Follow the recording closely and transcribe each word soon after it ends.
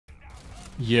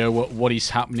Yo, what is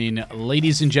happening?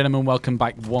 Ladies and gentlemen, welcome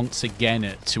back once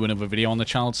again to another video on the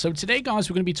channel. So today, guys,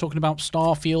 we're going to be talking about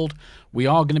Starfield. We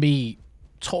are going to be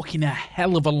talking a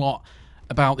hell of a lot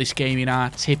about this game in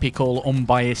our typical,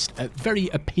 unbiased, very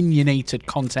opinionated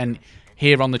content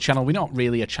here on the channel. We're not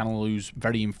really a channel who's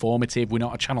very informative. We're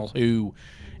not a channel who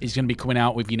is going to be coming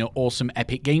out with, awesome,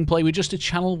 epic gameplay. We're just a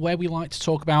channel where we like to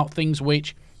talk about things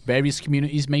which various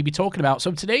communities may be talking about.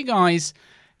 So today, guys,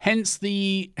 hence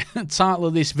the title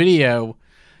of this video,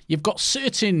 you've got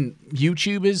certain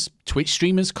YouTubers, Twitch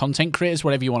streamers, content creators,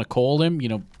 whatever you want to call them,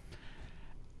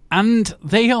 and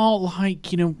they are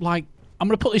like, I'm going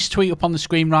to put this tweet up on the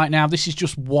screen right now. This is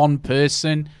just one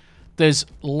person. There's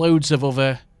loads of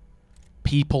other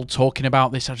people talking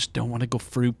about this. I just don't want to go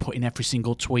through putting every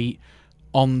single tweet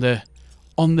on the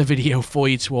video for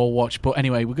you to all watch. But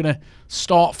anyway, we're going to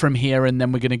start from here, and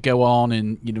then we're going to go on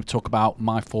and, talk about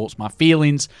my thoughts, my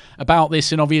feelings about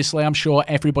this. And obviously, I'm sure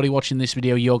everybody watching this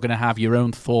video, you're going to have your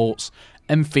own thoughts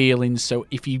and feelings. So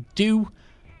if you do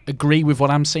agree with what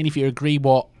I'm saying, if you agree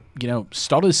what,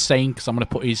 Stodder's saying, because I'm going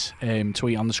to put his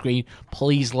tweet on the screen,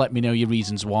 please let me know your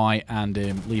reasons why, and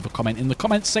leave a comment in the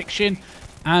comments section,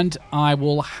 and I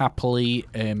will happily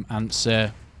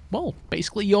answer, well,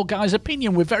 basically your guys'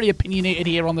 opinion. We're very opinionated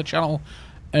here on the channel,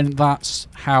 and that's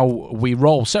how we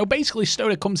roll. So basically,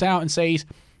 Stoner comes out and says,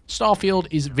 Starfield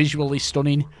is visually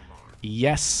stunning.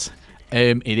 Yes,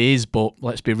 it is, but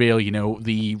let's be real,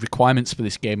 the requirements for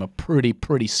this game are pretty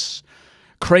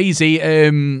crazy.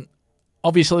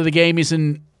 Obviously, the game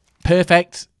isn't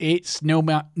perfect. It's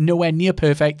nowhere near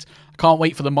perfect. I can't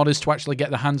wait for the modders to actually get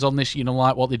their hands on this,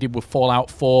 like what they did with Fallout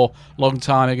 4 a long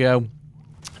time ago.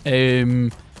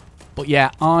 But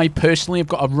yeah, I personally have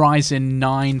got a Ryzen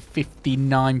 9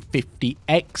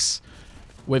 5950X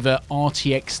with a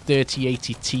RTX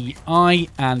 3080 Ti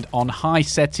and on high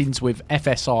settings with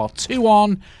FSR 2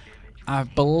 on. I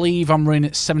believe I'm running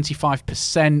at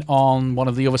 75% on one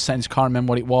of the other settings. Can't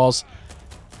remember what it was.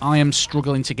 I am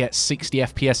struggling to get 60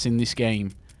 FPS in this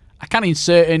game. I can in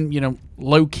certain,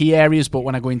 low-key areas, but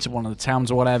when I go into one of the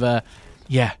towns or whatever,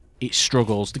 yeah, it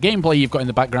struggles. The gameplay you've got in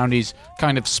the background is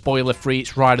kind of spoiler-free.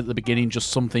 It's right at the beginning,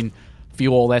 just something for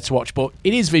you all there to watch. But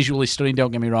it is visually stunning,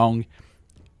 don't get me wrong.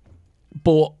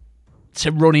 But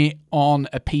to run it on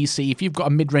a PC, if you've got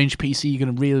a mid-range PC, you're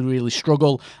going to really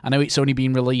struggle. I know it's only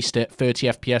been released at 30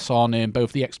 FPS on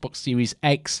both the Xbox Series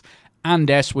X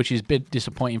and S, which is a bit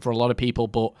disappointing for a lot of people.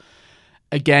 But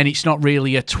again, it's not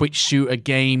really a Twitch shooter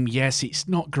game. Yes, it's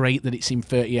not great that it's in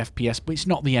 30 FPS, but it's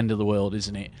not the end of the world,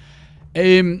 isn't it?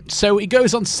 So it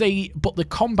goes on to say, but the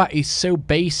combat is so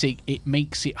basic, it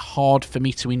makes it hard for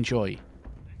me to enjoy.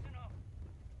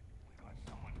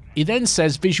 He then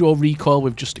says visual recoil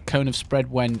with just a cone of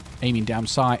spread when aiming down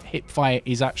sight. Hipfire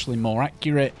is actually more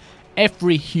accurate.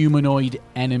 Every humanoid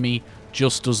enemy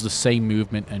just does the same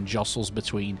movement and jostles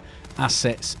between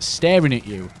assets staring at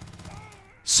you.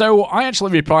 So I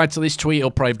actually replied to this tweet.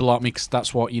 It'll probably block me because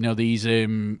that's what, these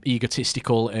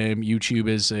egotistical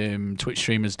YouTubers, Twitch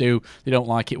streamers do. They don't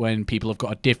like it when people have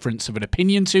got a difference of an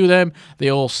opinion to them. They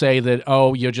all say that,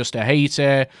 oh, you're just a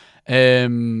hater.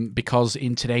 Because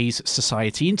in today's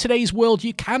society, in today's world,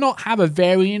 you cannot have a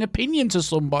varying opinion to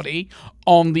somebody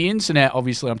on the internet.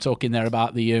 Obviously, I'm talking there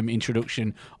about the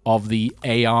introduction of the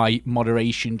AI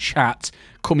moderation chat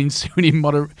coming soon in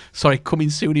Modern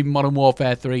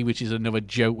Warfare 3, which is another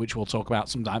joke which we'll talk about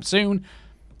sometime soon.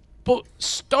 But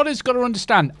Stodder's got to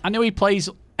understand. I know he plays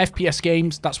FPS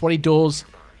games. That's what he does.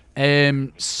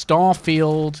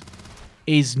 Starfield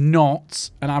is not,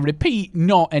 and I repeat,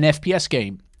 not an FPS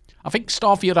game. I think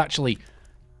Starfield actually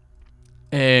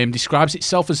describes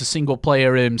itself as a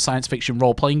single-player science fiction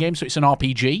role-playing game, so it's an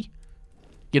RPG.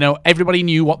 Everybody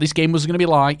knew what this game was going to be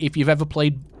like. If you've ever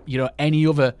played, any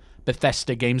other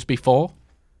Bethesda games before,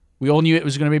 we all knew it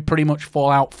was going to be pretty much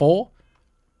Fallout 4.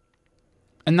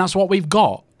 And that's what we've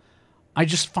got. I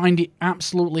just find it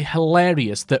absolutely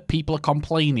hilarious that people are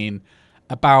complaining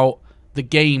about the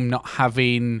game not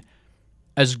having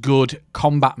as good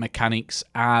combat mechanics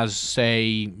as,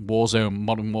 say, Warzone,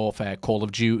 Modern Warfare, Call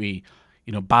of Duty,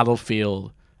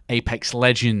 Battlefield, Apex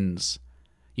Legends.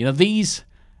 These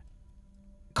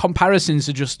comparisons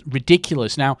are just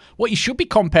ridiculous. Now, what you should be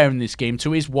comparing this game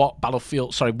to is what Fallout 4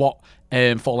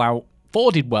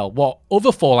 did well, what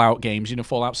other Fallout games,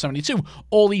 Fallout 72,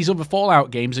 all these other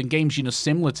Fallout games and games,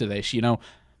 similar to this,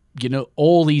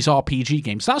 all these RPG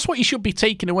games. That's what you should be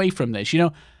taking away from this,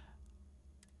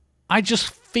 I just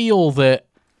feel that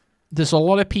there's a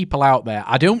lot of people out there.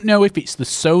 I don't know if it's the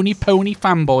Sony pony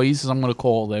fanboys, as I'm going to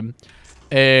call them,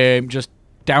 just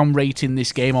downrating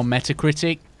this game on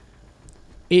Metacritic.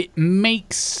 It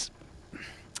makes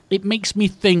it makes me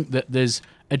think that there's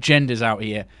agendas out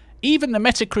here. Even the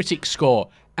Metacritic score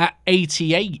at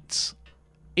 88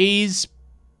 is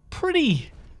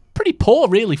pretty poor,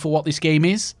 really, for what this game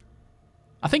is.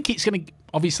 I think it's going to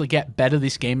obviously get better,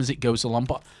 this game, as it goes along,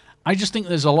 but I just think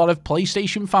there's a lot of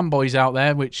PlayStation fanboys out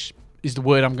there, which is the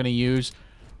word I'm going to use,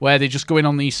 where they're just going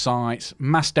on these sites,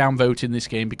 mass downvoting this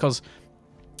game, because,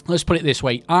 let's put it this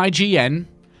way, IGN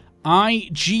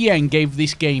gave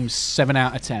this game 7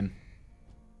 out of 10.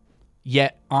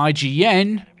 Yet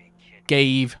IGN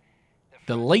gave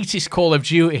the latest Call of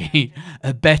Duty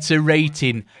a better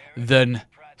rating than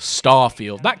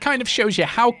Starfield. That kind of shows you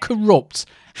how corrupt,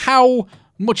 how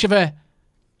much of a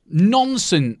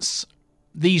nonsense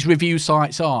these review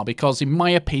sites are, because in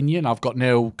my opinion, I've got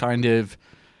no kind of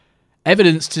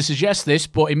evidence to suggest this,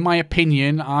 but in my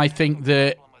opinion, I think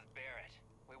that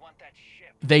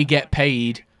they get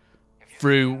paid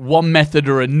through one method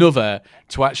or another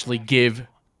to actually give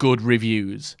good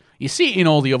reviews. You see it in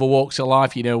all the other walks of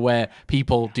life, you know, where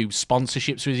people do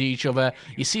sponsorships with each other.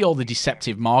 You see all the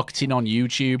deceptive marketing on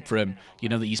YouTube from, you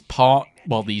know, these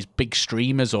big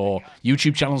streamers or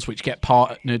YouTube channels which get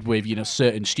partnered with, you know,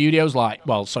 certain studios like,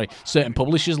 certain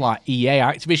publishers like EA,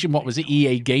 Activision. What was it?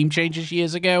 EA Game Changers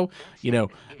years ago. You know,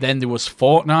 then there was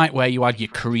Fortnite where you had your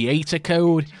creator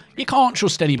code. You can't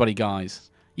trust anybody,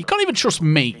 guys. You can't even trust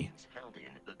me.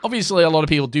 Obviously, a lot of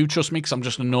people do trust me because I'm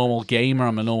just a normal gamer.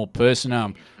 I'm a normal person.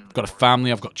 I've got a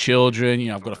family. I've got children. You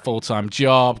know, I've got a full-time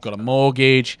job. I've got a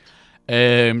mortgage. So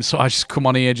I just come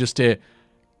on here just to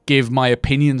give my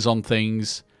opinions on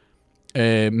things,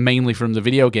 mainly from the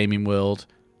video gaming world.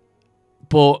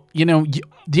 But, you know,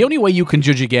 the only way you can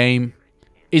judge a game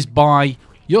is by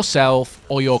yourself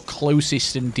or your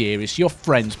closest and dearest, your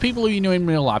friends, people who you know in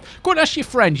real life. Go and ask your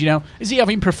friend, you know, is he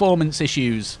having performance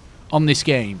issues on this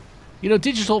game? You know,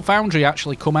 Digital Foundry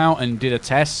actually come out and did a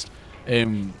test. I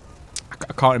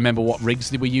can't remember what rigs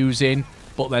they were using,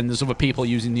 but then there's other people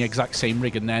using the exact same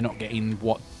rig and they're not getting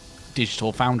what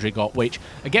Digital Foundry got, which,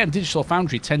 again, Digital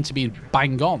Foundry tend to be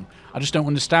bang on. I just don't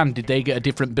understand. Did they get a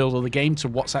different build of the game to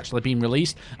what's actually been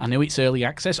released? I know it's early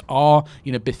access. Are,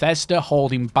 you know, Bethesda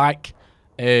holding back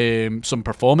some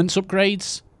performance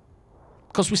upgrades?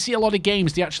 Because we see a lot of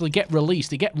games, they actually get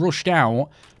released, they get rushed out,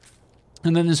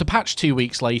 and then there's a patch 2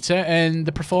 weeks later, and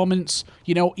the performance,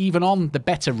 you know, even on the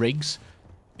better rigs,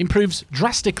 improves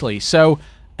drastically. So,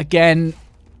 again,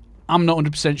 I'm not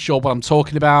 100% sure what I'm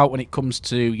talking about when it comes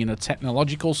to, you know,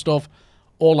 technological stuff.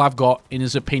 All I've got in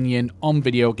his opinion on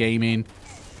video gaming,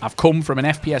 I've come from an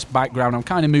FPS background. I'm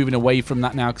kind of moving away from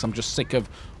that now because I'm just sick of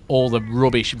all the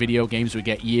rubbish video games we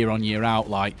get year on, year out,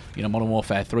 like, you know, Modern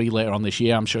Warfare 3 later on this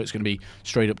year. I'm sure it's going to be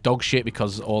straight up dog shit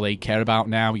because all they care about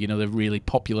now, you know, the really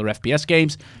popular FPS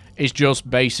games, is just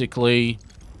basically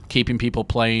keeping people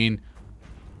playing,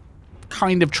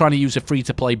 kind of trying to use a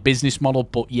free-to-play business model,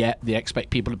 but yet they expect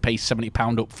people to pay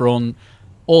 £70 up front.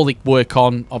 All they work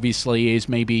on, obviously, is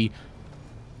maybe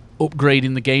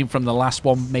upgrading the game from the last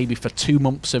one, maybe for 2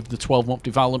 months of the 12-month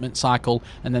development cycle,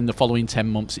 and then the following 10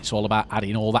 months, it's all about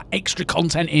adding all that extra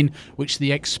content in, which they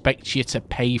expect you to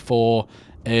pay for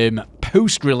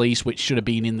post-release, which should have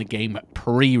been in the game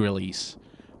pre-release.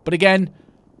 But again,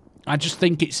 I just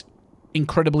think it's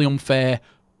incredibly unfair.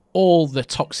 All the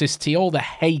toxicity, all the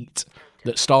hate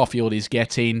that Starfield is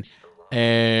getting.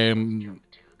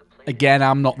 Again,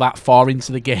 I'm not that far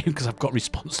into the game because I've got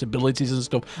responsibilities and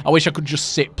stuff. I wish I could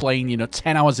just sit playing, you know,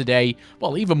 10 hours a day.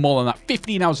 Well, even more than that,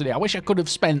 15 hours a day. I wish I could have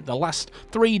spent the last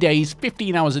 3 days,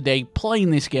 15 hours a day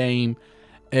playing this game,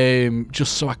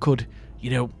 just so I could, you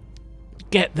know,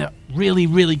 get the really,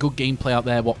 really good gameplay out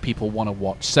there, what people want to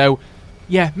watch. So,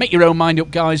 yeah, make your own mind up,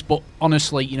 guys. But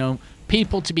honestly, you know,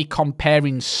 people to be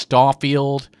comparing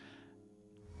Starfield,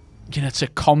 you know, to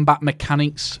combat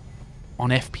mechanics on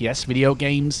FPS video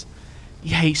games,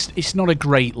 yeah, it's not a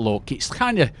great look. It's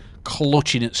kind of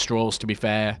clutching at straws, to be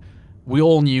fair. We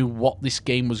all knew what this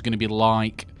game was going to be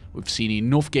like. We've seen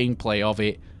enough gameplay of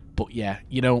it. But yeah,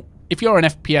 you know, if you're an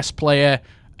FPS player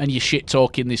and you're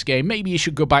shit-talking this game, maybe you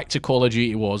should go back to Call of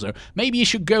Duty Warzone. Maybe you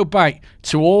should go back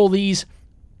to all these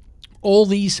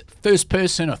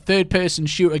first-person or third-person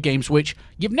shooter games which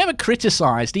you've never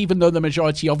criticised, even though the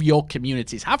majority of your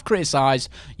communities have criticised.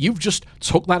 You've just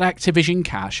took that Activision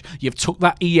cash, you've took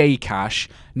that EA cash,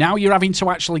 now you're having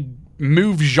to actually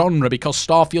move genre because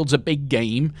Starfield's a big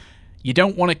game. You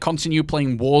don't want to continue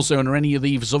playing Warzone or any of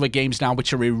these other games now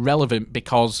which are irrelevant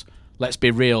because, let's be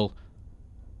real,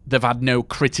 they've had no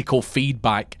critical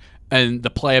feedback and the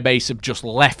player base have just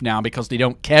left now because they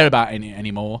don't care about it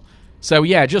anymore. So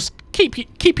yeah, just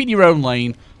keep in your own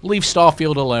lane, leave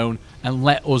Starfield alone, and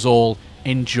let us all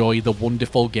enjoy the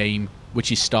wonderful game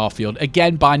which is Starfield.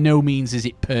 Again, by no means is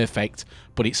it perfect,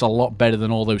 but it's a lot better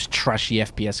than all those trashy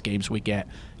FPS games we get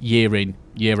year in,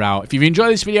 year out. If you've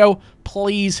enjoyed this video,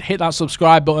 please hit that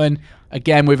subscribe button.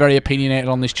 Again, we're very opinionated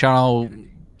on this channel.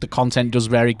 The content does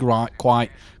vary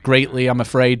quite greatly, I'm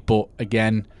afraid, but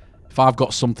again, if I've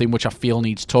got something which I feel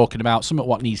needs talking about, something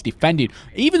what needs defending,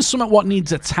 even something what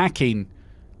needs attacking,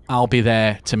 I'll be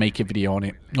there to make a video on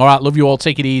it. Alright, love you all.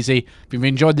 Take it easy. If you've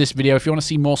enjoyed this video, if you want to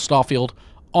see more Starfield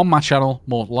on my channel,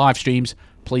 more live streams,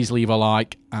 please leave a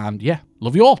like. And yeah,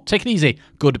 love you all. Take it easy.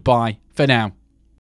 Goodbye for now.